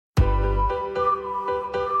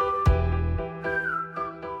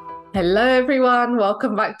Hello, everyone.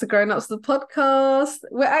 Welcome back to Grown Ups the podcast.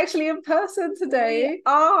 We're actually in person today.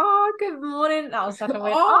 Oh, good morning. That was such a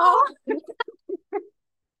weird. Oh,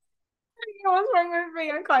 What's wrong with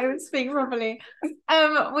me? I can't even speak properly.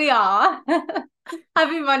 We are.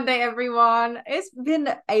 Happy Monday, everyone. It's been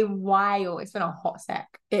a while. It's been a hot sec.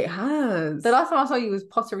 it has. The last time I saw you was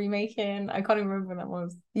pottery making. I can't even remember when that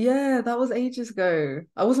was. Yeah, that was ages ago.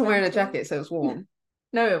 I wasn't wearing a jacket, so it was warm.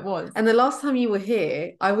 No, it was. And the last time you were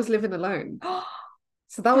here, I was living alone.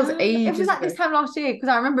 So that was Damn, it was ages like ago. this time last year because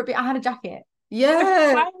I remember I had a jacket.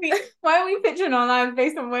 Yeah. Why are we pitching on that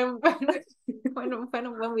based on when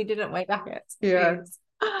we didn't wear jackets? Yeah.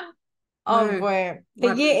 Oh No. boy.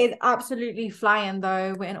 The year is absolutely flying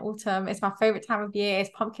though. We're in autumn. It's my favorite time of year. It's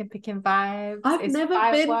pumpkin picking vibes. I've It's never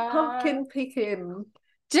been fireworks. pumpkin picking.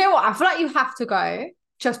 Do you know what? I feel like you have to go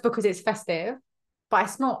just because it's festive, but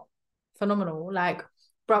it's not phenomenal. Like,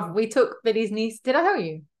 bruv, we took Billy's niece. Did I tell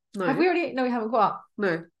you? No. Have we already? No, we haven't caught up.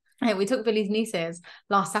 No. Hey, we took Billy's nieces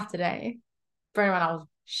last Saturday. Bearing in mind, I was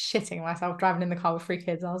shitting myself driving in the car with 3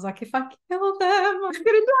 kids. I was like, if I kill them, I'm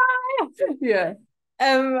gonna die. Yeah.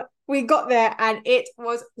 We got there and it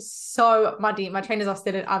was so muddy. My trainers are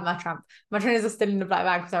still in. I'm a tramp. My trainers are still in the black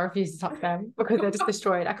bag because I refuse to touch them because they're just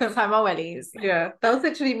destroyed. I couldn't find my wellies. Yeah. That was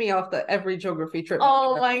literally me after every geography trip.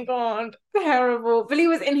 Oh my god, terrible. Billy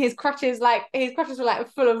was in his crutches, like his crutches were like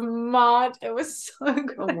full of mud. It was so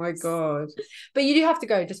good. Oh my god. But you do have to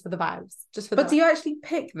go just for the vibes, just for. But do you actually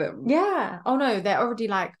pick them? Yeah. Oh no, they're already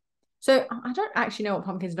like. So I don't actually know what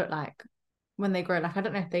pumpkins look like when they grow. Like I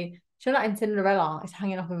don't know if they. You know, like in Cinderella, it's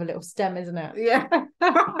hanging off of a little stem, isn't it? Yeah.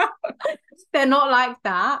 They're not like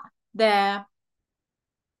that. They're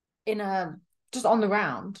in a just on the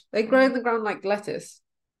ground. They grow in the ground like lettuce.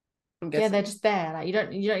 I'm guessing. Yeah, they're just there. Like you don't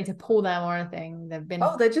need to pull them or anything. They've been.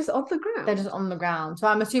 Oh, they're just on the ground. They're just on the ground. So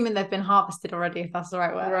I'm assuming they've been harvested already, if that's the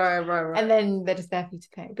right word. Right. And then they're just there for you to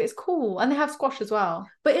pick. But it's cool. And they have squash as well.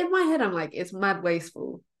 But in my head, I'm like, it's mad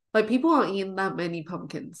wasteful. Like people aren't eating that many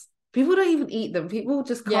pumpkins. People don't even eat them. People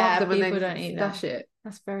just carve them and then don't eat stash them. it.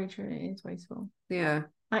 That's very true. It is wasteful. Yeah.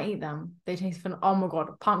 I eat them. They taste fun. Oh my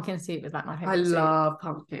god, pumpkin soup is like my favorite. I love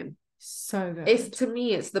pumpkin. So good. It's to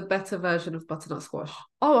me, it's the better version of butternut squash.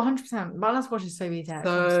 Oh, 100%. Butternut squash is so easy.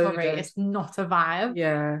 So Sorry, good. it's not a vibe.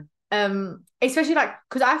 Yeah. Especially like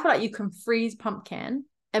because I feel like you can freeze pumpkin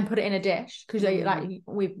and put it in a dish because like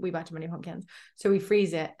we buy too many pumpkins, so we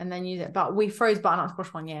freeze it and then use it. But we froze butternut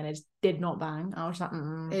squash one year and it just did not bang. I was like,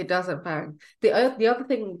 It doesn't bang. The other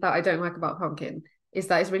thing that I don't like about pumpkin is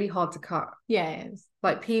that it's really hard to cut. Yeah, it is.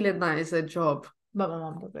 Like peeling that is a job. But my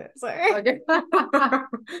mum does it. So Okay.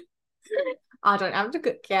 I don't have to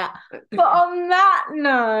cook yet. But on that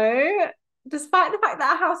note, despite the fact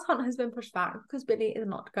that our house hunt has been pushed back because Billy is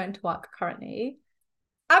not going to work currently,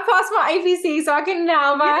 I passed my APC so I can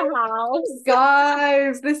now buy a house.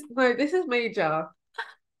 Guys, this is major.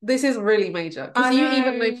 This is really major. Because you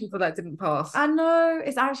even know people that didn't pass. I know.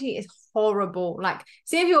 It's horrible. Like,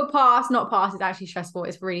 see if you're pass, not pass, it's actually stressful.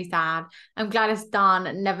 It's really sad. I'm glad it's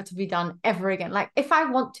done, never to be done ever again. Like, if I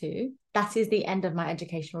want to, that is the end of my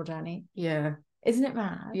educational journey. Yeah. Isn't it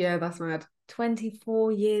mad? Yeah, that's mad.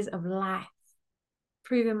 24 years of life.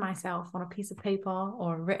 Proving myself on a piece of paper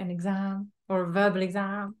or a written exam or a verbal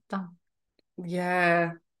exam. Done.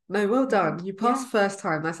 Yeah. No, well done. You passed first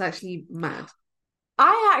time. That's actually mad.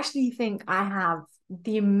 I actually think I have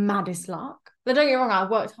the maddest luck. But don't get me wrong, I've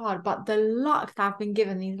worked hard, but the luck that I've been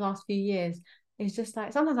given these last few years is just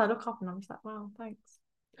like sometimes I look up and I'm just like, wow, thanks.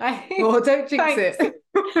 Well, don't jinx it.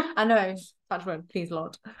 I know, such word, please,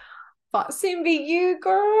 Lord. But soon be you,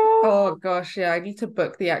 girl. Oh gosh, yeah. I need to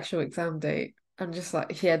book the actual exam date. I'm just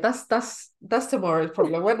like, yeah, that's tomorrow's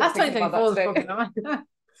problem. We're not That's thinking about that today. problem.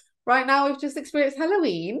 Right now, we've just experienced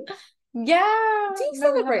Halloween. Yeah. Do you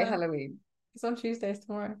celebrate Halloween? It's on Tuesdays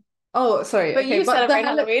tomorrow. Oh, sorry. But okay, you celebrate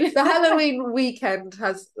Halloween. The Halloween weekend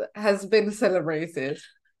has been celebrated.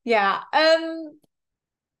 Yeah. I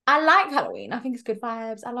like Halloween. I think it's good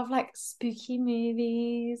vibes. I love like spooky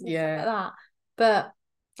movies. Yeah. Like that. But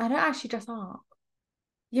I don't actually dress up.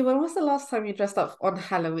 Yeah, when was the last time you dressed up on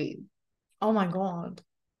Halloween? Oh my God.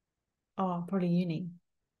 Oh, probably uni.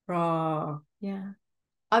 Raw. Yeah.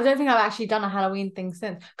 I don't think I've actually done a Halloween thing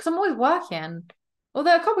since. Because I'm always working.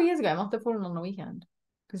 Although a couple of years ago, I must have fallen on the weekend.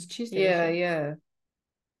 Because Tuesday. Yeah.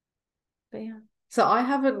 But yeah. So I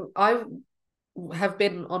have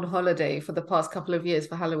been on holiday for the past couple of years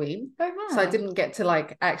for Halloween. Very nice. So I didn't get to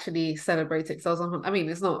like actually celebrate it because I was on. I mean,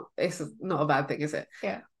 it's not a bad thing, is it?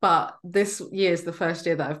 Yeah. But this year is the first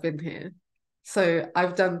year that I've been here. So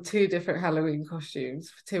I've done 2 different Halloween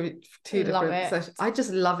costumes for two Love different it. sessions. I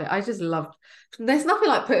just love it. I just love. There's nothing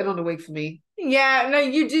like putting on a wig for me. Yeah, no,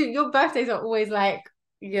 you do. Your birthdays are always like,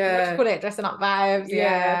 what do you Yeah, call it? Dressing up vibes. yeah,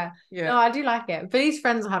 Yeah. yeah. No, I do like it. Billy's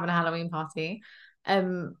friends were having a Halloween party,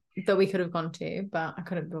 that we could have gone to, but I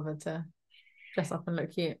couldn't bother to dress up and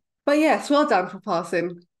look cute. But yes, well done for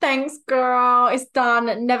passing. Thanks, girl. It's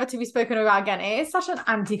done. Never to be spoken about again. It is such an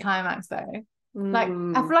anticlimax, though. Like,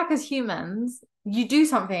 I feel like as humans, you do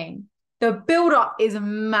something, the build up is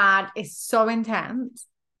mad, it's so intense,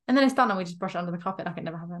 and then it's done, and we just brush it under the carpet like it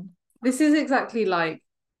never happened. This is exactly like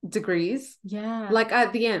degrees. Yeah. Like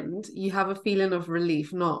at the end, you have a feeling of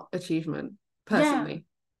relief, not achievement, personally.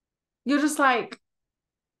 You're just like,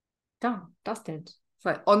 done, dusted. It's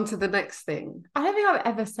like on to the next thing. I don't think I've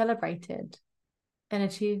ever celebrated an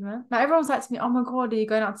achievement. Like, everyone's like to me, oh my God, are you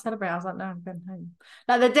going out to celebrate? I was like, no, I'm going home.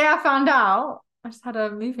 Like, the day I found out, I just had a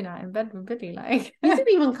movie night in bed with Billy. Like, You didn't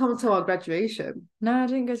even come to our graduation. no, I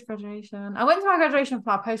didn't go to graduation. I went to my graduation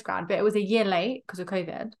for our postgrad, but it was a year late because of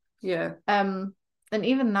COVID. Yeah. And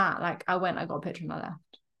even that, like, I got a picture and I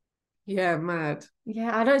left. Yeah, mad.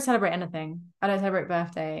 Yeah, I don't celebrate anything. I don't celebrate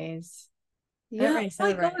birthdays. I don't Yeah, really oh my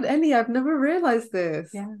celebrate. God, Ellie, I've never realized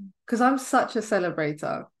this. Yeah. Because I'm such a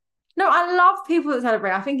celebrator. No, I love people that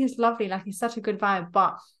celebrate. I think it's lovely. Like, it's such a good vibe,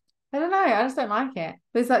 but I don't know. I just don't like it.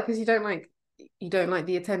 Is that because you don't like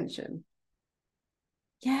the attention?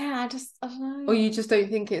 Yeah, I don't know. Or you just don't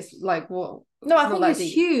think it's like what? No, I not think like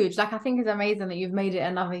it's huge. Like, I think it's amazing that you've made it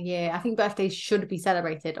another year. I think birthdays should be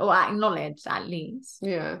celebrated or acknowledged at least.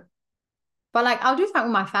 Yeah. But like, I'll do something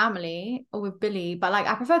with my family or with Billy. But like,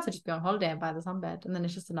 I prefer to just be on holiday and by the sunbed, and then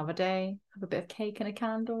it's just another day. Have a bit of cake and a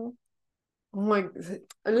candle. Oh my,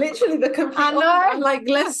 literally the complete. I know. Like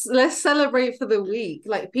let's celebrate for the week.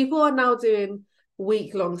 Like people are now doing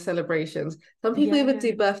week-long celebrations. Some people even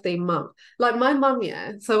do birthday month. Like my mum,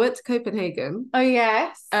 yeah. So I went to Copenhagen. Oh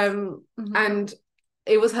yes. And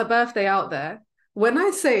it was her birthday out there. When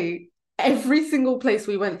I say every single place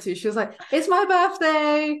we went to, she was like, "It's my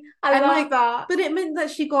birthday." I love like that. But it meant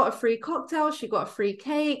that she got a free cocktail, she got a free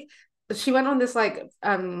cake. She went on this like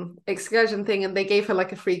excursion thing and they gave her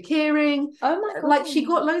like a free keyring. Oh my God. Like she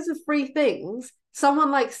got loads of free things.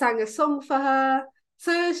 Someone like sang a song for her.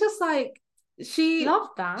 So it's just like she love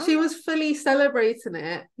that. She was fully celebrating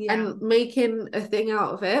it and making a thing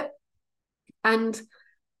out of it. And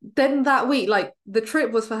then that week, like the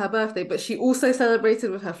trip was for her birthday, but she also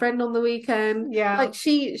celebrated with her friend on the weekend. Yeah. Like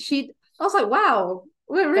I was like, wow,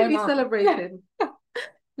 we're really celebrating.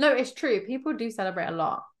 No, it's true. People do celebrate a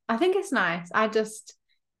lot. I think it's nice. I'm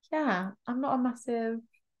not a massive,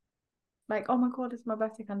 like, oh my God, it's my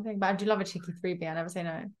birthday kind of thing. But I do love a cheeky freebie. I never say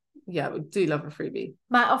no. Yeah, we do love a freebie.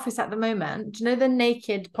 My office at the moment, do you know the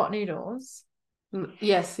naked pot noodles?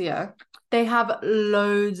 Yes, yeah. They have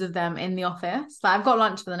loads of them in the office. Like, I've got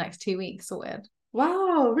lunch for the next 2 weeks sorted.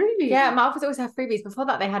 Wow, really? Yeah, my office always have freebies. Before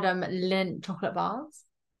that, they had Lindt chocolate bars.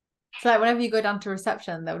 So like whenever you go down to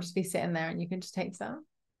reception, they'll just be sitting there and you can just take some.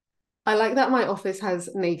 I like that my office has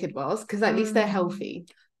naked bars because at least they're healthy.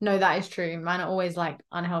 No, that is true. Mine are always like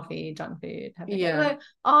unhealthy junk food. Yeah.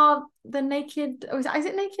 Like, the naked, is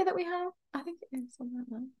it naked that we have? I think it is something like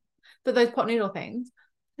that. But those pot noodle things,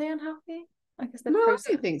 are they unhealthy? I guess they're processed.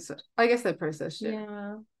 I don't think so. I guess they're processed.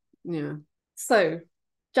 Yeah. Yeah. So,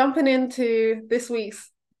 jumping into this week's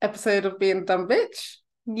episode of Being a Dumb Bitch.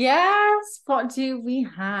 Yes. What do we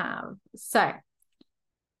have? So,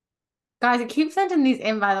 guys, keep sending these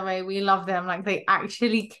in, by the way. We love them. Like, they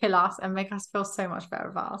actually kill us and make us feel so much better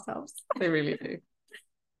about ourselves. They really do.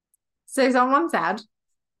 So someone said,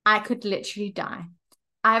 I could literally die.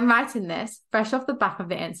 I'm writing this fresh off the back of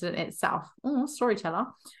the incident itself. Oh, storyteller.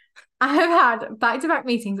 I have had back-to-back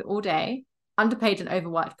meetings all day. Underpaid and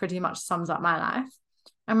overworked pretty much sums up my life.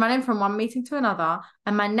 I'm running from one meeting to another,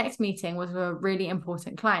 and my next meeting was with a really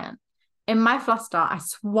important client. In my fluster, I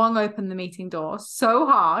swung open the meeting door so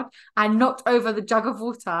hard, I knocked over the jug of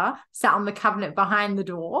water sat on the cabinet behind the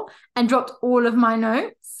door and dropped all of my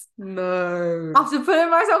notes. No. After putting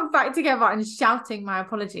myself back together and shouting my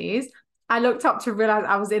apologies, I looked up to realize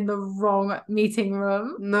I was in the wrong meeting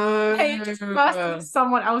room. No. First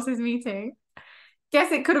someone else's meeting.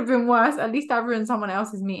 Guess it could have been worse. At least I ruined someone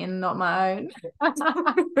else's meeting, not my own.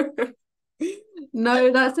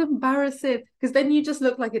 No, that's embarrassing. Because then you just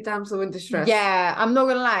look like a damsel in distress. Yeah, I'm not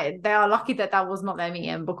gonna lie. They are lucky that was not their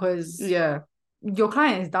meeting because your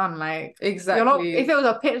client is done. Like, exactly. You're not. If it was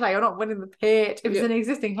a pitch, like, you're not winning the pitch. If it's an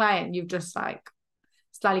existing client, you've just like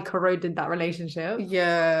slightly corroded that relationship.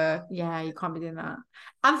 Yeah. Yeah, you can't be doing that.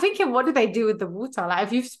 I'm thinking, what do they do with the water? Like,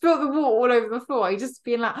 if you've spilled the water all over the floor, are you just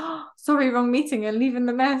being like, oh, sorry, wrong meeting, and leaving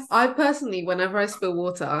the mess? I personally, whenever I spill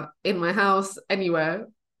water in my house, anywhere,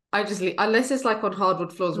 I just leave, unless it's like on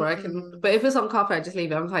hardwood floors where I can, but if it's on carpet, I just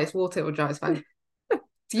leave it. I'm like, it's water, it will dry, it's fine.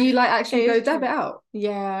 Do you like actually go dab it out?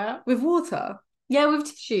 Yeah. With water? Yeah, with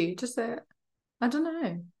tissue. Just I don't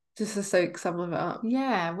know. Just to soak some of it up.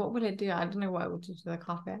 Yeah, what will it do? I don't know what it will do to the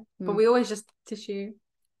carpet. But we always just tissue.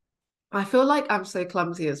 I feel like I'm so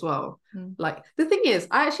clumsy as well. Like, the thing is,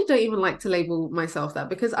 I actually don't even like to label myself that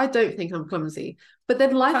because I don't think I'm clumsy. But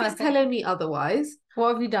then life is telling me otherwise.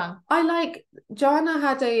 What have you done? Joanna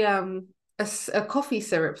had a coffee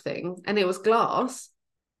syrup thing and it was glass.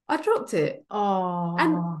 I dropped it. Oh.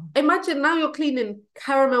 And imagine now you're cleaning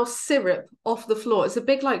caramel syrup off the floor. It's a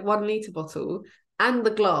big, like, 1 litre bottle and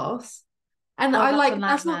the glass. And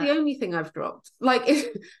that's not the only thing I've dropped. Like,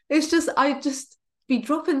 it's just, I just be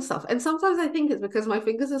dropping stuff. And sometimes I think it's because my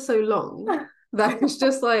fingers are so long that it's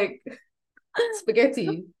just like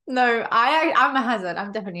spaghetti. No, I'm a hazard.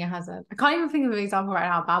 I'm definitely a hazard. I can't even think of an example right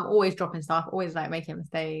now, but I'm always dropping stuff, always like making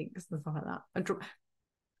mistakes and stuff like that.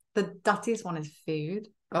 The dirtiest one is food.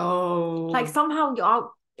 Oh. Like somehow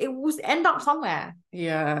it will end up somewhere.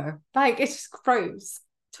 Yeah. Like it's just gross.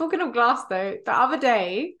 Talking of glass though, the other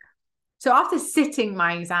day, so after sitting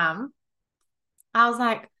my exam, I was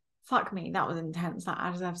like, fuck me, that was intense. Like I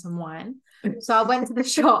deserve some wine. So I went to the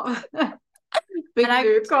shop and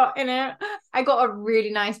I got a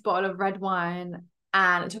really nice bottle of red wine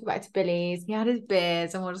and I took it back to Billy's. He had his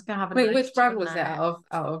beers and we're just gonna have a Wait, which brand was it out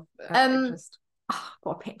of interest?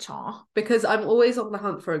 Got a picture because I'm always on the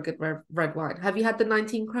hunt for a good red wine. Have you had the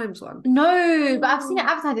 19 Crimes one? No, but I've seen it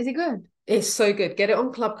advertised. Is it good? It's so good. Get it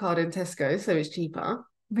on Club Card in Tesco, so it's cheaper.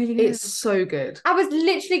 Really good. It's so good. I was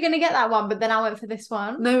literally gonna get that one, but then I went for this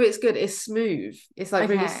one. No, it's good. It's smooth. It's like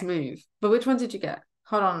really smooth. But which one did you get?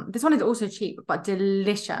 Hold on. This one is also cheap, but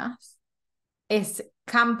delicious. It's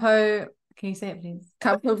Campo. Can you say it, please?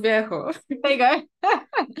 Campo Viejo. There you go.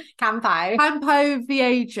 Campo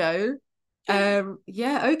Viejo.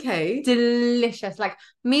 Yeah, okay. Delicious. Like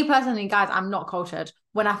me personally, guys, I'm not cultured.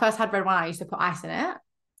 When I first had red wine, I used to put ice in it.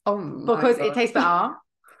 Oh, because it tastes better.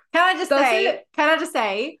 Can I just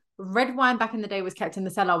say, red wine back in the day was kept in the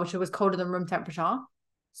cellar, which was colder than room temperature.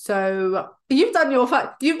 So you've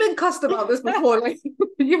been cussed about this before. Like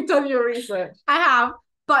you've done your research. I have.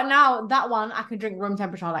 But now that one I can drink room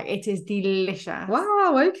temperature. Like it is delicious.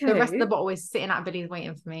 Wow, okay. The rest of the bottle is sitting at Billy's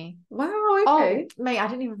waiting for me. Wow, okay. Oh, mate, I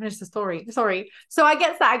didn't even finish the story. Sorry. So I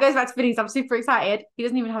get that. I goes back to Billy's. I'm super excited. He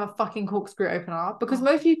doesn't even have a fucking corkscrew opener because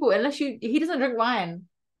most people, he doesn't drink wine.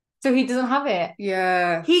 So he doesn't have it.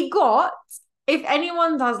 Yeah. He got, if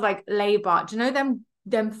anyone does like labour, do you know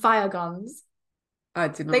them fire guns? I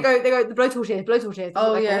do not. They go the blowtorches.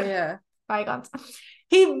 Oh yeah. Fire guns.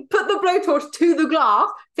 He put the blowtorch to the glass,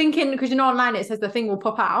 thinking, because you know online it says the thing will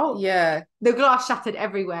pop out. Yeah. The glass shattered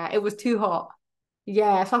everywhere. It was too hot.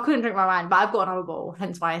 Yeah, so I couldn't drink my wine, but I've got another bottle.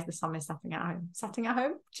 Hence why the sun is setting at home. Setting at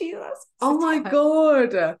home? Jesus. Oh my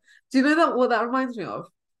God. Do you know what that reminds me of?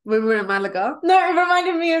 When we were in Malaga. No, it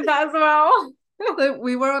reminded me of that as well. So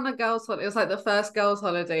we were on a girls' holiday. It was like the first girls'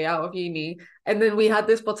 holiday out of uni. And then we had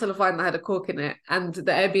this bottle of wine that had a cork in it. And the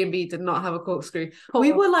Airbnb did not have a corkscrew.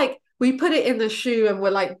 We were like, we put it in the shoe and we're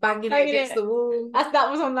like banging it against the wall. That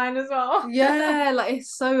was online as well. Yeah, like it's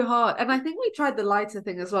so hard. And I think we tried the lighter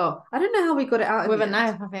thing as well. I don't know how we got it out. With a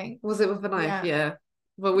knife, I think. Was it with a knife? Yeah.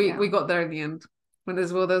 But we got there in the end. When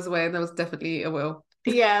there's will, there's a way, and there was definitely a will.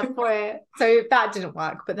 Yeah, boy. So that didn't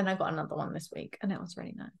work, but then I got another one this week and it was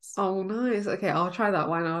really nice. Oh, nice. Okay, I'll try that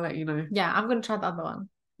wine. I'll let you know. Yeah, I'm gonna try the other one.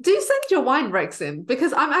 Do send your wine recs in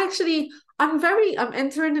because I'm entering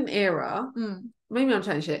an era. Maybe I'm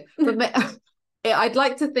trying shit, but I'd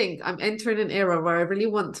like to think I'm entering an era where I really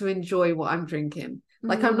want to enjoy what I'm drinking.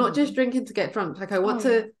 Like I'm not just drinking to get drunk. Like I want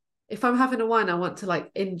to, if I'm having a wine, I want to like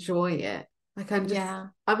enjoy it. Like I'm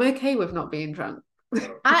okay with not being drunk.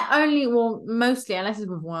 Mostly, unless it's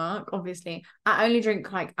with work, obviously, I only drink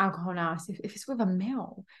like alcohol now if it's with a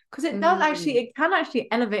meal. Because it can actually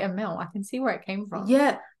elevate a meal. I can see where it came from.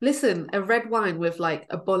 Yeah, listen, a red wine with like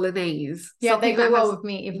a bolognese. Yeah, they go well with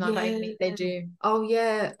me, even though I don't eat meat, they do. Oh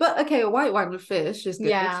yeah. But okay, a white wine with fish is good.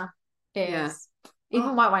 Yeah, it is.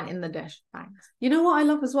 Even white wine in the dish. Thanks. You know what I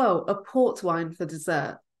love as well? A port wine for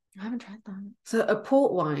dessert. I haven't tried that. So a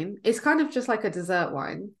port wine is kind of just like a dessert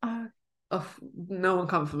wine. Oh, no one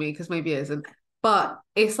come for me because maybe it isn't. But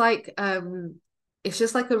it's like it's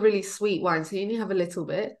just like a really sweet wine. So you only have a little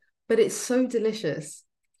bit, but it's so delicious.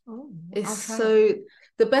 Oh, it's so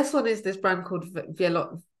the best one is this brand called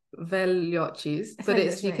velhotes, but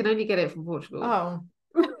it's you can only get it from Portugal. Oh.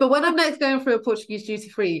 But when I'm next going through a Portuguese duty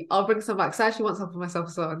free, I'll bring some back. So I actually want some for myself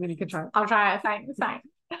as well. I mean, you can try it. I'll try it. Thanks.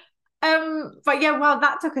 But yeah, well,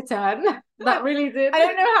 that took a turn. That really did. I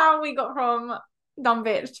don't know how we got from dumb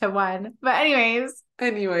bitch to when. But anyways.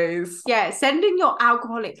 Yeah, send in your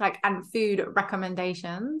alcoholic and food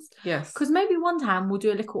recommendations. Yes. Because maybe one time we'll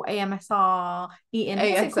do a little AMSR eating.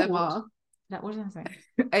 ASMR. What did I say?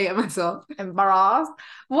 AMSR. Embarrassed.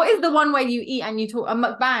 What is the one where you eat and you talk? A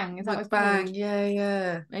mukbang. Is that what it's called?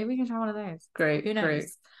 Yeah. Maybe we can try one of those. Great. Who knows? Great.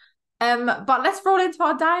 But let's roll into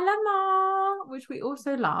our dilemma, which we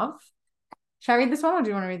also love. Shall I read this one or do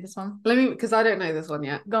you want to read this one? Because I don't know this one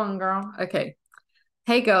yet. Go on, girl. Okay.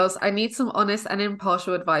 Hey girls, I need some honest and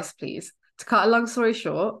impartial advice, please. To cut a long story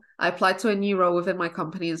short, I applied to a new role within my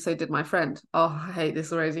company and so did my friend. Oh, I hate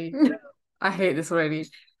this already.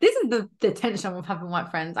 This is the tension with having white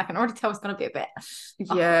friends. I can already tell it's going to be a bit.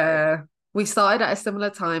 Yeah. We started at a similar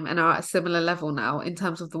time and are at a similar level now in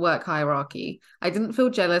terms of the work hierarchy. I didn't feel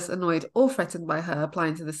jealous, annoyed, or threatened by her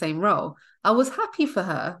applying to the same role. I was happy for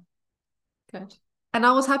her. Good. And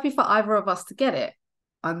I was happy for either of us to get it.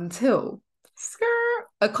 Until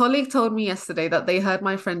a colleague told me yesterday that they heard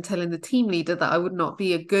my friend telling the team leader that I would not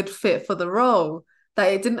be a good fit for the role,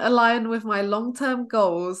 that it didn't align with my long-term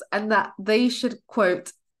goals, and that they should,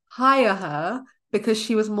 quote, hire her because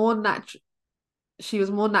she was more naturally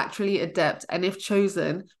adept and if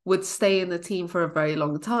chosen would stay in the team for a very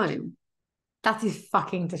long time. That is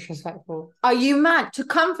fucking disrespectful. Are you mad to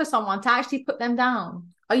come for someone to actually put them down?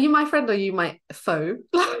 Are you my friend or are you my foe?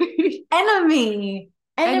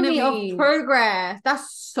 Enemy of progress.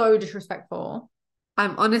 That's so disrespectful.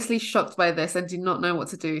 I'm honestly shocked by this and do not know what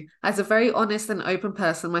to do. As a very honest and open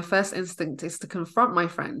person, my first instinct is to confront my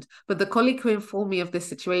friend, but the colleague who informed me of this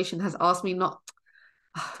situation has asked me not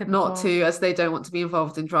to, as they don't want to be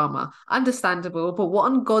involved in drama. Understandable, but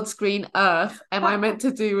what on God's green earth am I meant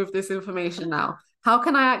to do with this information now? How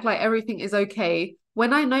can I act like everything is okay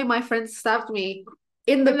when I know my friend stabbed me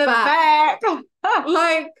in the back?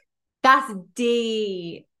 That's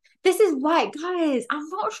deep. This is why, guys, I'm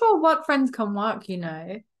not sure what friends can work, you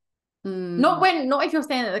know. Not if you're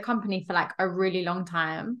staying at the company for a really long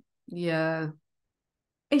time. Yeah.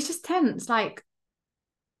 It's just tense.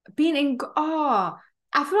 Being in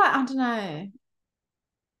I feel I don't know.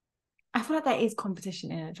 I feel like there is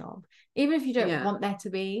competition in a job. Even if you don't want there to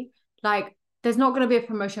be. There's not going to be a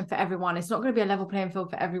promotion for everyone. It's not going to be a level playing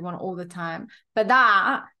field for everyone all the time. But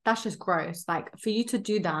that's just gross. For you to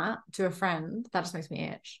do that to a friend, that just makes me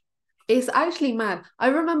itch. It's actually mad. I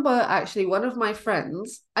remember one of my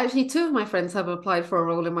friends, two of my friends have applied for a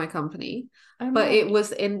role in my company, but it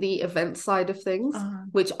was in the event side of things,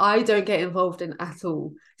 which I don't get involved in at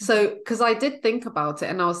all. So, because I did think about it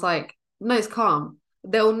and I was like, no, it's calm.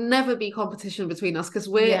 There'll never be competition between us because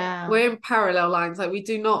we're in parallel lines.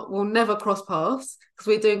 We'll never cross paths because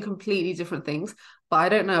we're doing completely different things. But I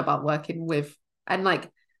don't know about working with and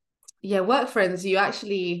work friends.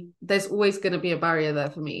 There's always going to be a barrier there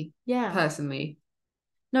for me. Yeah, personally.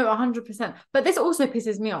 No, 100%. But this also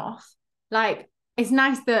pisses me off. It's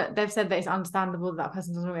nice that they've said that it's understandable that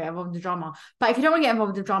person doesn't want to get involved in drama. But if you don't want to get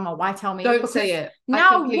involved in drama, why tell me? Don't say it.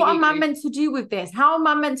 Now, what am I meant to do with this? How am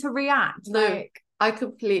I meant to react? No. I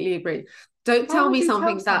completely agree. Don't tell me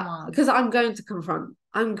something because I'm going to confront.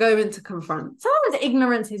 Sometimes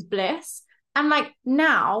ignorance is bliss. And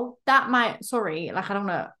now that might, I don't want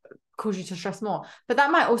to cause you to stress more, but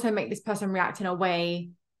that might also make this person react in a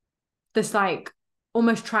way that's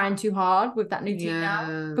almost trying too hard with that new team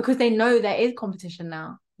now because they know there is competition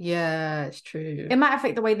now. Yeah, it's true. It might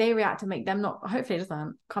affect the way they react to make them hopefully it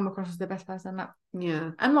doesn't come across as the best person.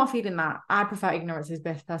 I'm not feeling that. I prefer ignorance is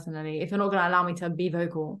best personally. If you're not going to allow me to be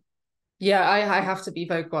vocal. Yeah, I have to be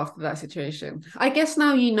vocal after that situation. I guess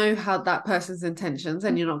now you know how that person's intentions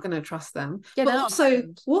and you're not going to trust them. Yeah, but also,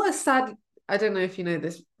 what a sad... I don't know if you know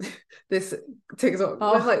this TikTok.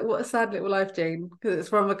 It's what a sad little life, Jane, because it's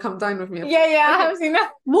from a Come Dine With Me episode. Yeah, I have seen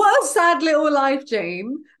that. What a sad little life,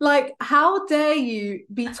 Jane. How dare you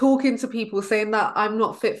be talking to people saying that I'm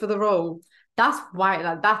not fit for the role? That's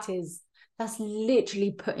why, that's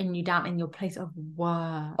literally putting you down in your place of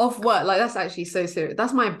work. That's actually so serious.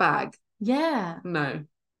 That's my bag. Yeah. No.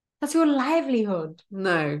 That's your livelihood.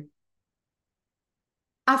 No.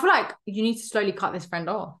 I feel like you need to slowly cut this friend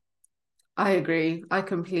off. I agree. I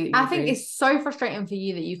completely agree. I think it's so frustrating for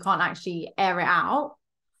you that you can't actually air it out.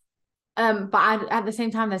 But at the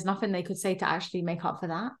same time, there's nothing they could say to actually make up for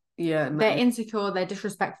that. Yeah. No. They're insecure. They're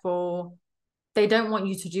disrespectful. They don't want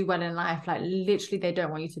you to do well in life. Literally, they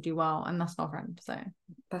don't want you to do well. And that's not a friend. So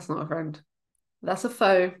that's not a friend. That's a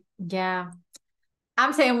foe. Yeah.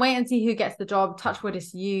 I'm saying wait and see who gets the job. Touch wood,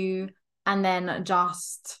 it's you, and then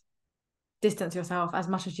just distance yourself as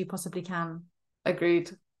much as you possibly can.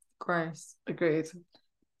 Agreed. Gross. Agreed.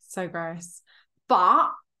 So gross.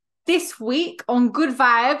 But this week on Good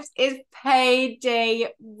Vibes is payday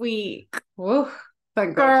week. Oh,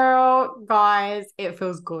 thank God. Girl, guys, it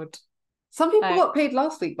feels good. Some people got paid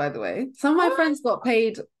last week, by the way. Some of my friends got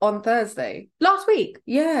paid on Thursday. Last week?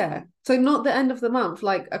 Yeah. So not the end of the month,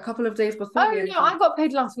 like a couple of days before. Oh, no, I got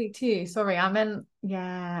paid last week too. Sorry, I meant,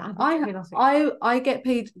 yeah. I get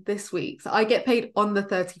paid this week. So I get paid on the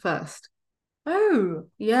 31st. Oh.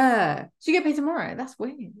 Yeah. So you get paid tomorrow? That's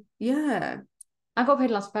weird. Yeah. I got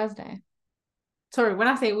paid last Thursday. Sorry, when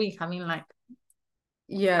I say week, I mean like,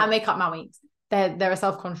 yeah, I make up my weeks. They're a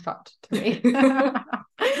self-construct to me.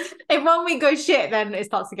 If 1 week goes shit, then it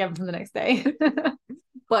starts again from the next day.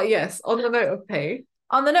 But yes, on the note of pay.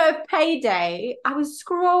 On the note of payday, I was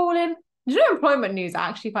scrolling. Do you know employment news? I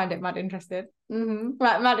actually find it mad interested.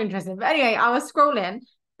 Mad interested. But anyway, I was scrolling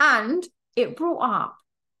and it brought up,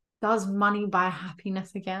 does money buy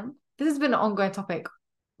happiness again? This has been an ongoing topic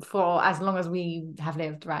for as long as we have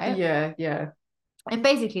lived, right? Yeah, yeah. And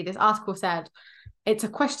basically, this article said it's a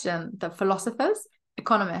question that philosophers,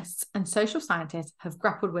 economists, and social scientists have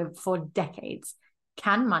grappled with for decades.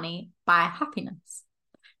 Can money buy happiness?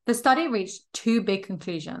 The study reached two big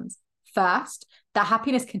conclusions. First, that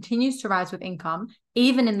happiness continues to rise with income,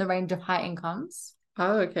 even in the range of high incomes.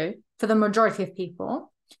 Oh, okay. For the majority of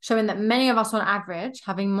people, showing that many of us on average,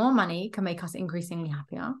 having more money can make us increasingly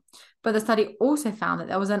happier. But the study also found that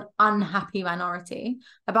there was an unhappy minority,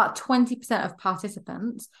 about 20% of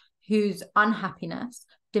participants, whose unhappiness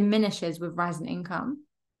diminishes with rising income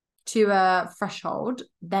to a threshold,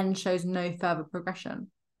 then shows no further progression.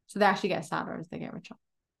 So they actually get sadder as they get richer.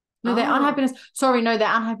 No, their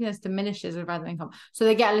unhappiness diminishes with rising income. So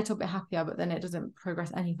they get a little bit happier, but then it doesn't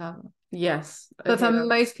progress any further. Yes. But for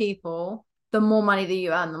most people, the more money that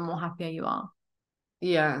you earn, the more happier you are.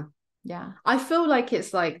 Yeah. Yeah. I feel like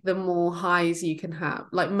it's like the more highs you can have,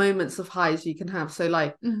 like moments of highs you can have. So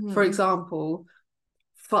like, for example,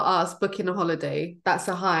 for us booking a holiday, that's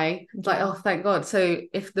a high. Like, oh, thank God. So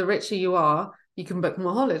if the richer you are, you can book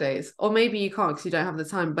more holidays. Or maybe you can't because you don't have the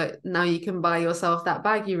time, but now you can buy yourself that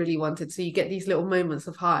bag you really wanted. So you get these little moments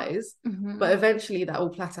of highs, but eventually that will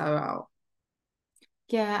plateau out.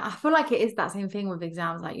 Yeah, I feel like it is that same thing with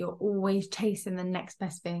exams. Like you're always chasing the next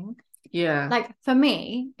best thing. Yeah. Like for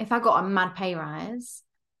me, if I got a mad pay rise,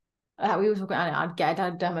 like we were talking earlier, I'd get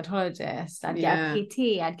a dermatologist, I'd get a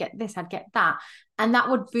PT, I'd get this, I'd get that. And that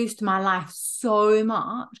would boost my life so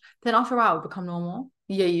much. Then after a while, it would become normal.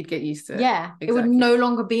 Yeah, you'd get used to it. Yeah, exactly. It would no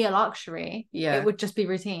longer be a luxury. Yeah. It would just be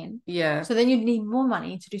routine. Yeah. So then you'd need more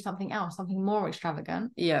money to do something else, something more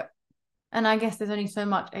extravagant. Yeah. And I guess there's only so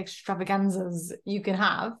much extravaganzas you can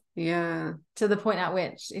have. Yeah. To the point at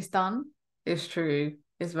which it's done. It's true.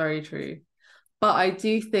 It's very true. But I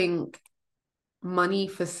do think money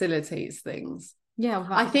facilitates things. Yeah.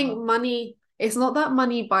 I think money, it's not that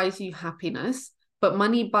money buys you happiness, but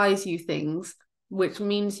money buys you things, which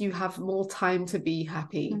means you have more time to be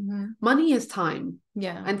happy. Money is time.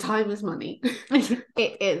 Yeah. And time is money.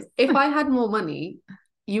 It is. If I had more money,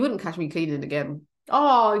 you wouldn't catch me cleaning again.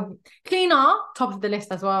 Oh, cleaner, top of the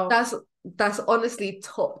list as well. That's honestly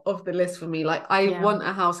top of the list for me. Like I want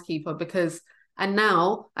a housekeeper and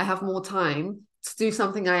now I have more time to do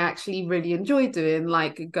something I actually really enjoy doing,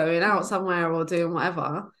 like going out somewhere or doing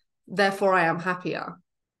whatever. Therefore, I am happier.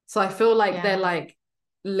 So I feel like they're like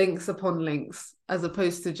links upon links as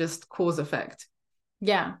opposed to just cause effect.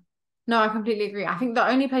 Yeah. No, I completely agree. I think the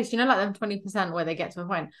only place, like them 20% where they get to a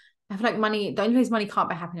point, I feel like the only place money can't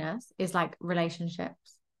buy happiness is like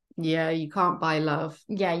relationships. Yeah, you can't buy love.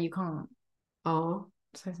 Yeah, you can't. Oh,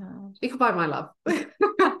 so sad. You can buy my love.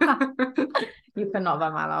 You cannot buy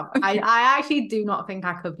my love. I actually do not think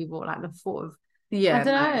I could be bought. Like the thought of, I don't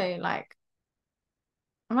know, like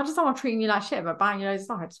imagine someone treating you like shit but buying you loads of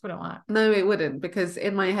stuff. I just wouldn't want it. No, it wouldn't, because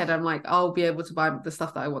in my head I'm like, I'll be able to buy the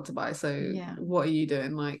stuff that I want to buy. So what are you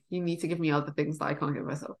doing? Like, you need to give me other things that I can't give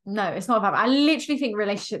myself. No, it's not about. I literally think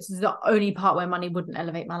relationships is the only part where money wouldn't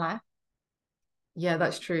elevate my life. Yeah,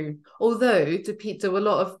 that's true. Although, do a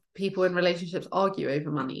lot of people in relationships argue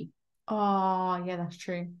over money? Oh, yeah, that's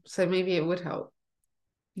true. So maybe it would help.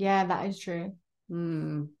 Yeah, that is true.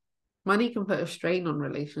 Money can put a strain on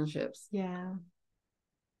relationships. Yeah.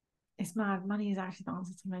 It's mad. Money is actually the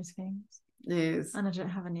answer to most things. It is. And I don't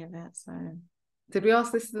have any of it, so. Did we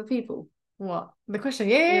ask this to the people? What? The question?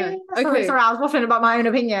 Yeah. Okay. Sorry, I was waffling about my own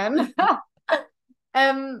opinion.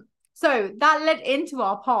 So that led into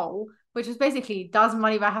our poll, which was basically, does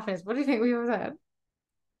money buy happiness? What do you think we all said?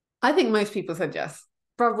 I think most people said yes.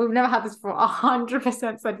 Bro, we've never had this before.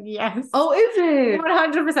 100% said yes. Oh, is it?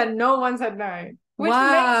 100%. No one said no. Which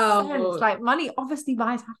Wow. makes sense. Like, money obviously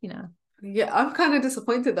buys happiness. Yeah, I'm kind of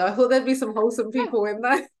disappointed though. I thought there'd be some wholesome people in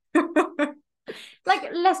there.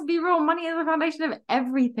 Like, let's be real. Money is the foundation of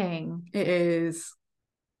everything. It is.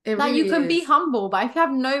 It Like, really you can is. be humble, but if you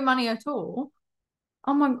have no money at all,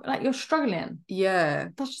 oh my, like, you're struggling. Yeah.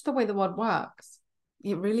 That's just the way the world works.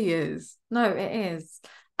 It really is. No, it is.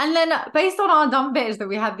 And then based on our dumb bits that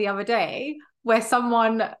we had the other day, where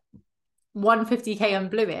someone won 50k and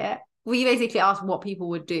blew it, we basically asked what people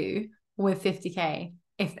would do with 50k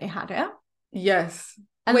if they had it. Yes.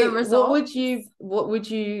 And wait, the result, what would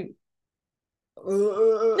you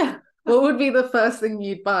what would be the first thing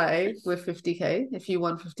you'd buy with 50k if you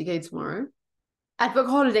won 50k tomorrow? I'd book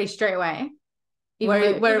holiday straight away. Where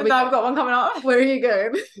Even are we? I've got one coming up. Where are you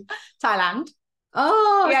going? Thailand.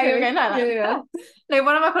 Oh, yeah, okay. you're going Thailand. Yeah. No,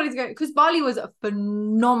 one of my colleagues going because Bali was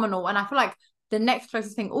phenomenal, and I feel like the next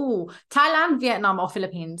closest thing, Thailand, Vietnam, or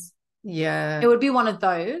Philippines. Yeah. It would be one of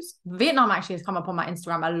those. Vietnam actually has come up on my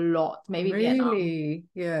Instagram a lot. Maybe Vietnam. Really?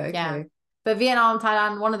 Yeah. Okay. Yeah. But Vietnam,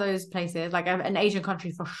 Thailand, one of those places, like an Asian country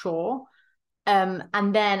for sure. And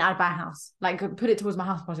then I'd buy a house, like put it towards my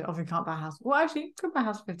house project. Obviously, can't buy a house. Well, actually, could buy a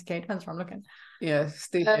house for 50k. Depends where I'm looking. Yeah,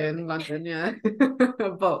 studio in London. Yeah, a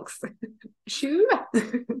box. Shoe.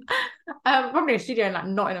 Probably a studio in like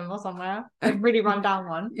Nottingham or somewhere. A really run down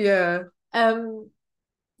one. Yeah.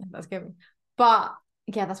 That's good. But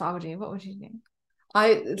yeah, that's what I would do. What would you do?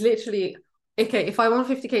 I literally. Okay, if I won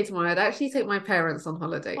 50k tomorrow, I'd actually take my parents on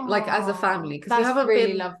holiday, like as a family, because we haven't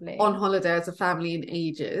really been lovely. on holiday as a family in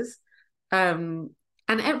ages. And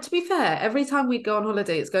to be fair, every time we go on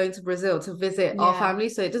holiday, it's going to Brazil to visit our family,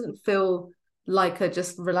 so it doesn't feel like a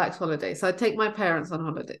just relaxed holiday. So I'd take my parents on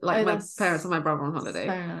holiday, like my parents and my brother on holiday.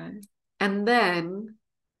 So nice. And then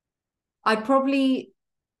I'd probably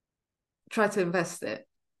try to invest it.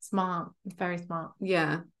 Smart. Very smart.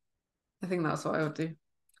 Yeah. I think that's what I would do.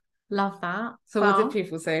 Love that. So what did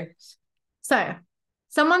people say? So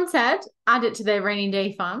someone said add it to their rainy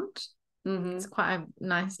day fund. Mm-hmm. It's quite a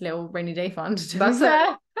nice little rainy day fund.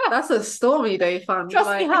 That's a stormy day fund.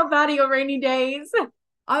 Trust me, how bad are your rainy days?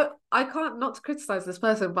 I can't not to criticize this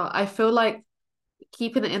person, but I feel like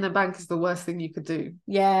keeping it in a bank is the worst thing you could do.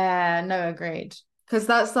 Yeah, no, agreed. Because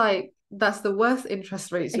that's the worst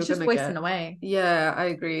interest rates you're gonna get. It's just wasting away. Yeah, I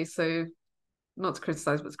agree. So not to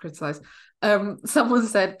criticize, but to criticize. Someone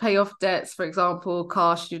said pay off debts, for example,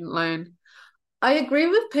 car, student loan. I agree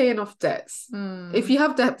with paying off debts. If you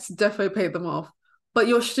have debts, definitely pay them off. But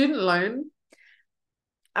your student loan,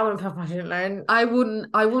 I wouldn't pay off my student loan. I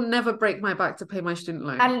will never break my back to pay my student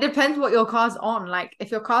loan. And it depends what your car's on. Like if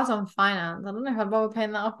your car's on finance, I don't know if I'd bother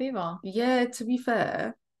paying that off either. Yeah, to be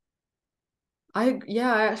fair. I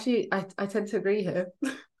tend to agree here.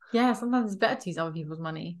 Yeah, sometimes it's better to use other people's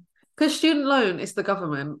money. Because student loan is the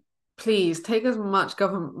government. Please take as much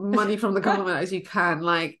government money from the government as you can.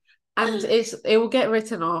 Like, and it will get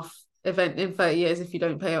written off in 30 years if you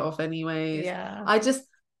don't pay it off anyways. Yeah.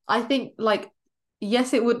 I think like,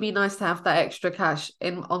 yes, it would be nice to have that extra cash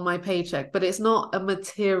on my paycheck, but it's not a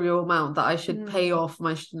material amount that I should pay off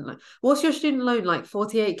my student loan. What's your student loan like?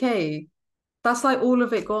 48k? That's like all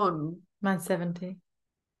of it gone. Mine's 70.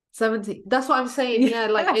 That's what I'm saying. Yeah,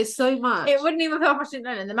 like it's so much. It wouldn't even pay off my student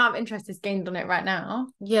loan, and the amount of interest is gained on it right now.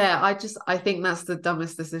 Yeah, I think that's the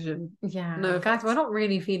dumbest decision. Yeah. No, guys, we're not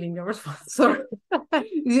really feeling your response. Sorry.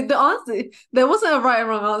 The answer, there wasn't a right and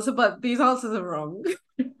wrong answer, but these answers are wrong.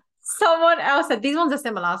 Someone else said these ones are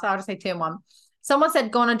similar, so I'll just say 2 and 1. Someone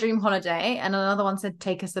said go on a dream holiday, and another one said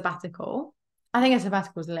take a sabbatical. I think a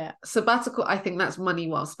sabbatical's lit. Sabbatical, I think that's money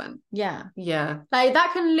well spent. Yeah. Yeah. Like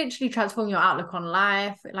that can literally transform your outlook on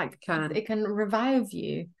life. Like it can revive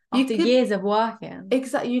you after years of working.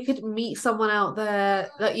 Exactly. You could meet someone out there,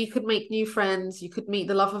 like you could make new friends, you could meet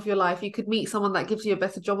the love of your life, you could meet someone that gives you a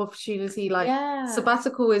better job opportunity. Like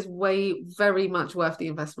sabbatical is very much worth the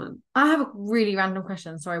investment. I have a really random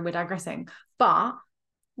question. Sorry, we're digressing. But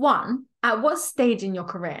 1, at what stage in your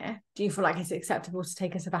career do you feel like it's acceptable to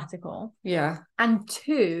take a sabbatical? Yeah. And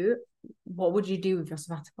 2, what would you do with your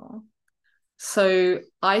sabbatical? So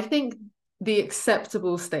I think the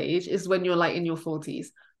acceptable stage is when you're like in your 40s.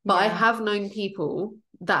 But I have known people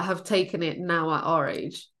that have taken it now at our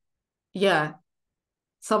age. Yeah.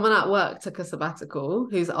 Someone at work took a sabbatical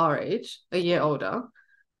who's our age, a year older.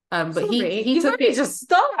 But he took it just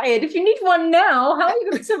started. If you need one now, how are you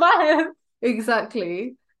going to survive?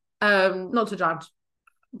 Exactly. Not to judge,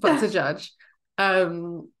 but to judge.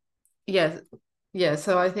 Yeah.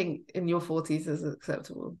 So I think in your 40s is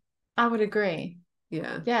acceptable. I would agree.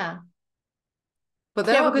 Yeah. Yeah. But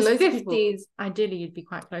there are because loads of people. 50s, ideally, you'd be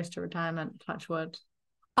quite close to retirement, touch wood.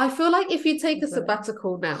 I feel like if you take a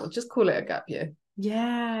sabbatical now, just call it a gap year.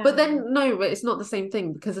 Yeah. But then, no, but it's not the same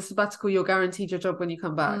thing because a sabbatical, you're guaranteed your job when you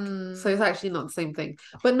come back. So it's actually not the same thing.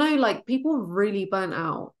 But no, like, people really burnt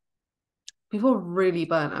out. People really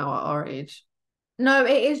burnt out at our age. No,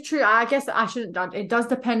 it is true. I guess I shouldn't judge. It does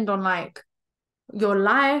depend on, like, your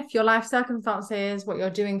life circumstances, what you're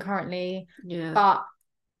doing currently. Yeah. But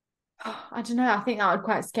I don't know. I think that would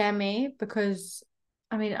quite scare me because,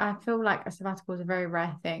 I mean, I feel like a sabbatical is a very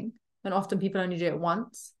rare thing. And often people only do it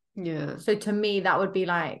once. Yeah. So to me, that would be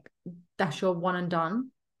like, that's your one and done.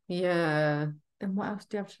 Yeah. And what else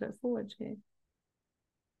do you have to look forward to?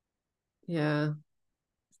 Yeah.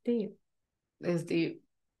 It's deep. It's deep.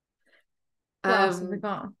 What else have we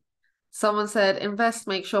got? Someone said, invest,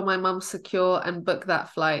 make sure my mum's secure and book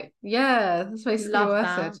that flight. Yeah, that's basically Love what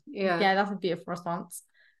that. I said. Yeah. Yeah, that's a beautiful response.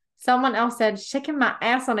 Someone else said, shaking my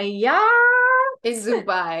ass on a yacht in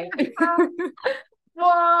Dubai.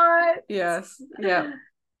 What? Yes. Yeah.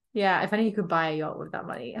 Yeah, if only you could buy a yacht with that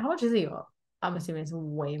money. How much is a yacht? I'm assuming it's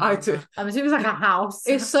way more. I do. I'm assuming it's like a house.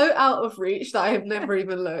 It's so out of reach that I have never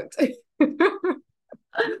even looked.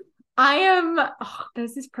 I am.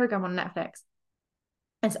 There's this program on Netflix.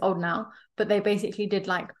 It's old now, but they basically did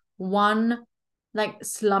like one like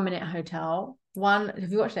slum in it hotel. One,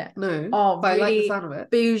 have you watched it? No. Oh, but really I like the sound of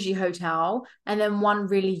it. Bougie hotel, and then one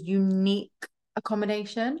really unique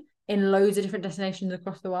accommodation in loads of different destinations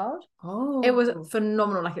across the world. Oh, it was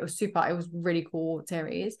phenomenal. Like, it was super. It was really cool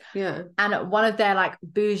series. Yeah. And one of their like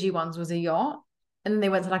bougie ones was a yacht, and then they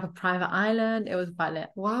went to like a private island. It was quite lit.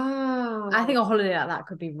 Wow. I think a holiday like that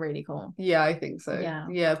could be really cool. Yeah, I think so. Yeah.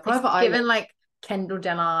 Yeah. Private island. Given like Kendall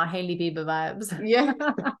Jenner, Hailey Bieber vibes. Yeah.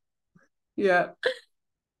 Yeah.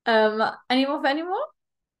 Any more?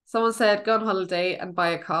 Someone said, go on holiday and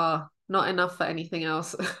buy a car. Not enough for anything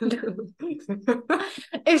else.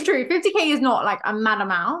 It's true. 50k is not like a mad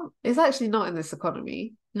amount. It's actually not in this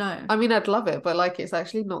economy. No. I mean, I'd love it, but like, it's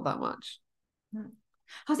actually not that much. No.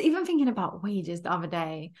 I was even thinking about wages the other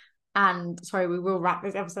day, and sorry, we will wrap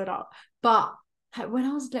this episode up. But like, when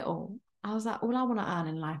I was little, I was like, all I want to earn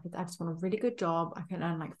in life is I just want a really good job. I can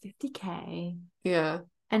earn like 50k. Yeah.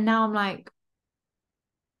 And now I'm like,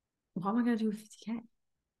 what am I going to do with 50k?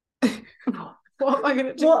 What am I going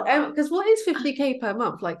to do? Because what is 50k per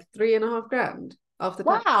month? Like 3.5 grand after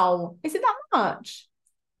tax? Wow. Is it that much?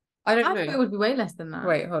 I don't know. It would be way less than that.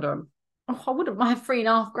 Wait, hold on. Oh, I wouldn't mind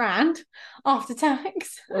 3.5 grand after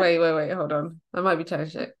tax. Wait, hold on. I might be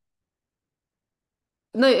changing it.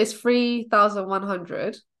 No, it's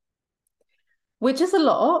 3,100, which is a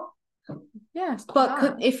lot. Yes,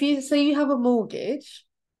 but if you say you have a mortgage,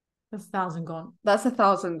 that's 1,000 gone. That's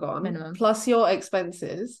 1,000 gone minimum. Plus your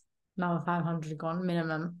expenses. Another 500 gone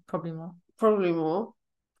minimum, probably more.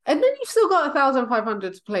 And then you've still got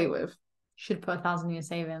 1,500 to play with. Should put 1,000 in your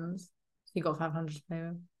savings. You got 500 to play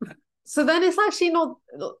with. So then it's actually not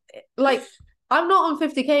like, I'm not on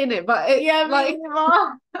 50k in it, but it, yeah, like,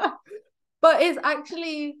 but it's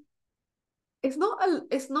actually, it's not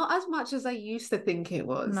as much as I used to think it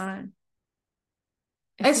was. No.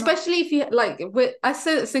 Especially if you like, I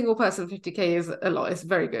say that single person 50k is a lot. It's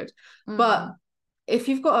very good, but if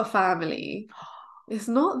you've got a family, it's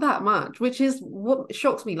not that much, which is what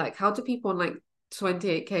shocks me. Like, how do people on like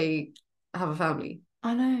 28k have a family?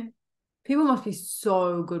 I know. People must be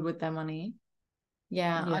so good with their money.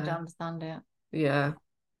 Yeah, I don't understand it. Yeah.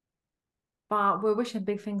 But we're wishing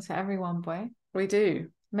big things for everyone, boy. We do.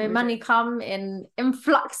 May money come in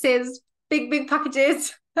influxes, big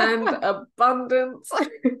packages. And abundance.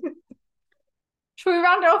 Should we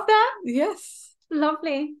round it off there? Yes.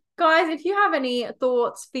 Lovely. Guys, if you have any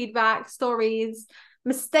thoughts, feedback, stories,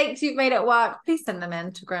 mistakes you've made at work, please send them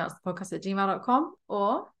in to grownups@gmail.com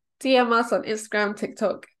or DM us on Instagram,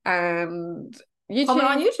 TikTok, and YouTube. Comment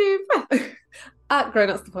on YouTube at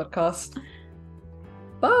Grown Ups the Podcast.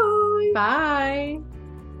 Bye. Bye.